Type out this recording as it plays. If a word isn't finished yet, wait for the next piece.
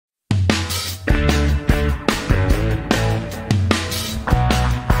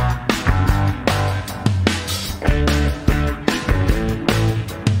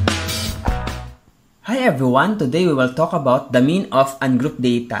Hi everyone, today we will talk about the mean of ungrouped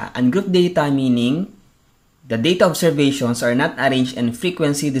data. Ungrouped data meaning the data observations are not arranged in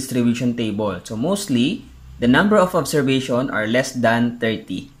frequency distribution table. So mostly, the number of observations are less than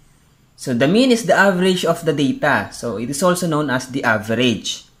 30. So the mean is the average of the data. So it is also known as the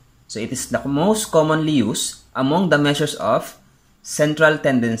average. So it is the most commonly used among the measures of central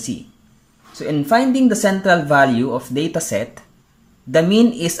tendency. So in finding the central value of data set, the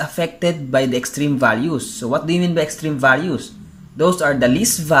mean is affected by the extreme values. So what do you mean by extreme values? Those are the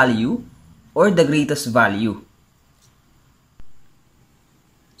least value or the greatest value.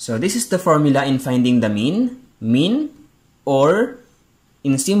 So this is the formula in finding the mean. Mean, or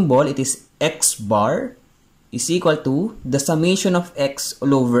in symbol it is x bar, is equal to the summation of x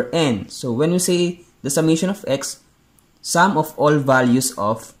all over n. So when we say the summation of x, sum of all values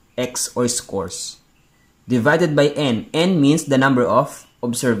of x or scores, divided by n. N means the number of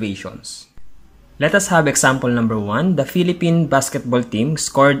observations. Let us have example number 1. The Philippine basketball team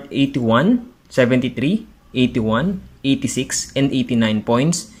scored 81, 73, 81, 86, and 89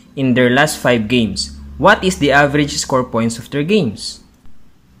 points in their last 5 games. What is the average score points of their games?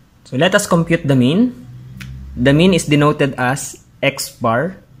 So let us compute the mean. The mean is denoted as x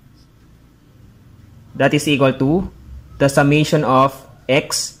bar. That is equal to the summation of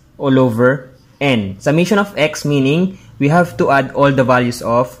x all over n. Summation of x meaning we have to add all the values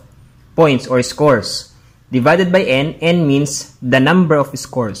of points or scores. Divided by n. N means the number of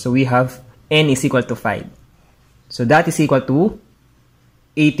scores. So we have n is equal to 5. So that is equal to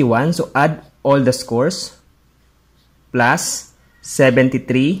 81. So add all the scores plus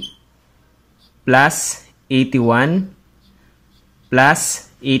 73 plus 81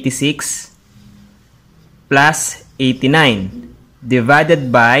 plus 86 plus 89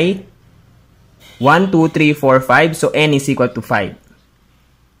 divided by 1, 2, 3, 4, 5. So n is equal to 5.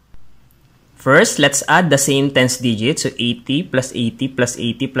 First, let's add the same tens digits. So 80 plus 80 plus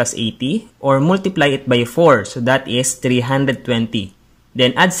 80 plus 80, or multiply it by 4. So that is 320.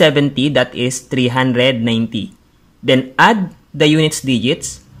 Then add 70. That is 390. Then add the units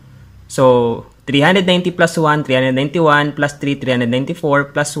digits. So 390 plus 1, 391 plus 3, 394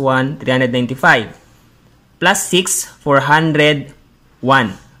 plus 1, 395 plus 6,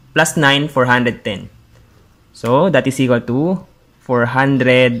 401 plus 9, 410. So that is equal to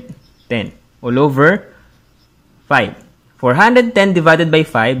 410 all over 5. 410 divided by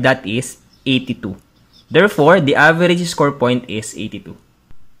 5, that is 82. Therefore, the average score point is 82.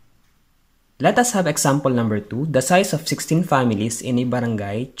 Let us have example number 2. The size of 16 families in a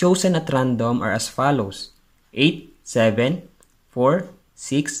barangay chosen at random are as follows: 8, 7, 4,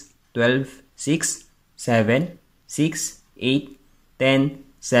 6, 12, 6, 7, 6, 8, 10,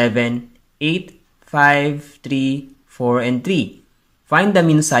 7, 8, 5, 3, 4, and 3. Find the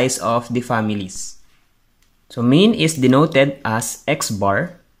mean size of the families. So mean is denoted as x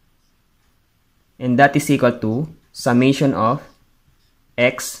bar, and that is equal to summation of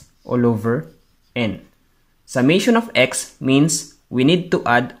x all over n. Summation of x means we need to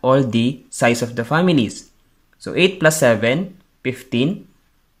add all the size of the families. So 8 plus 7, 15,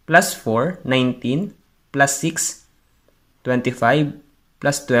 plus 4, 19, plus 6, 25,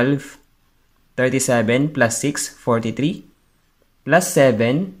 plus 12, 37, plus 6, 43, plus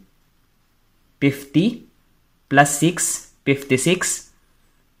 7, 50, plus 6, 56,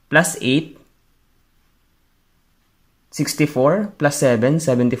 plus 8, 64, plus 7,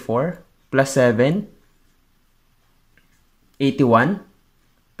 74, plus 7, 81,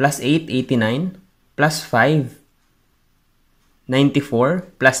 plus 8, 89, plus 5, 94,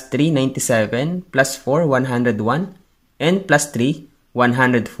 plus 3, 97, plus 4, 101, and plus 3,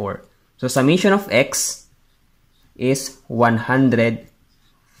 104. So summation of x is 104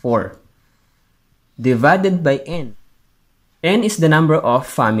 divided by n. N is the number of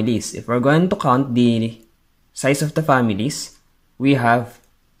families. If we're going to count the size of the families, we have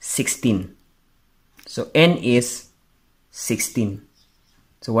 16. So n is 16.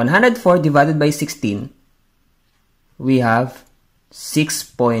 So 104 divided by 16, we have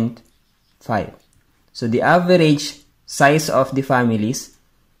 6.5. So the average size of the families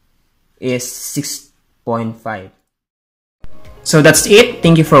is 6.5. So that's it.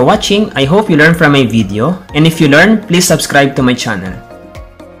 Thank you for watching. I hope you learned from my video. And if you learned, please subscribe to my channel.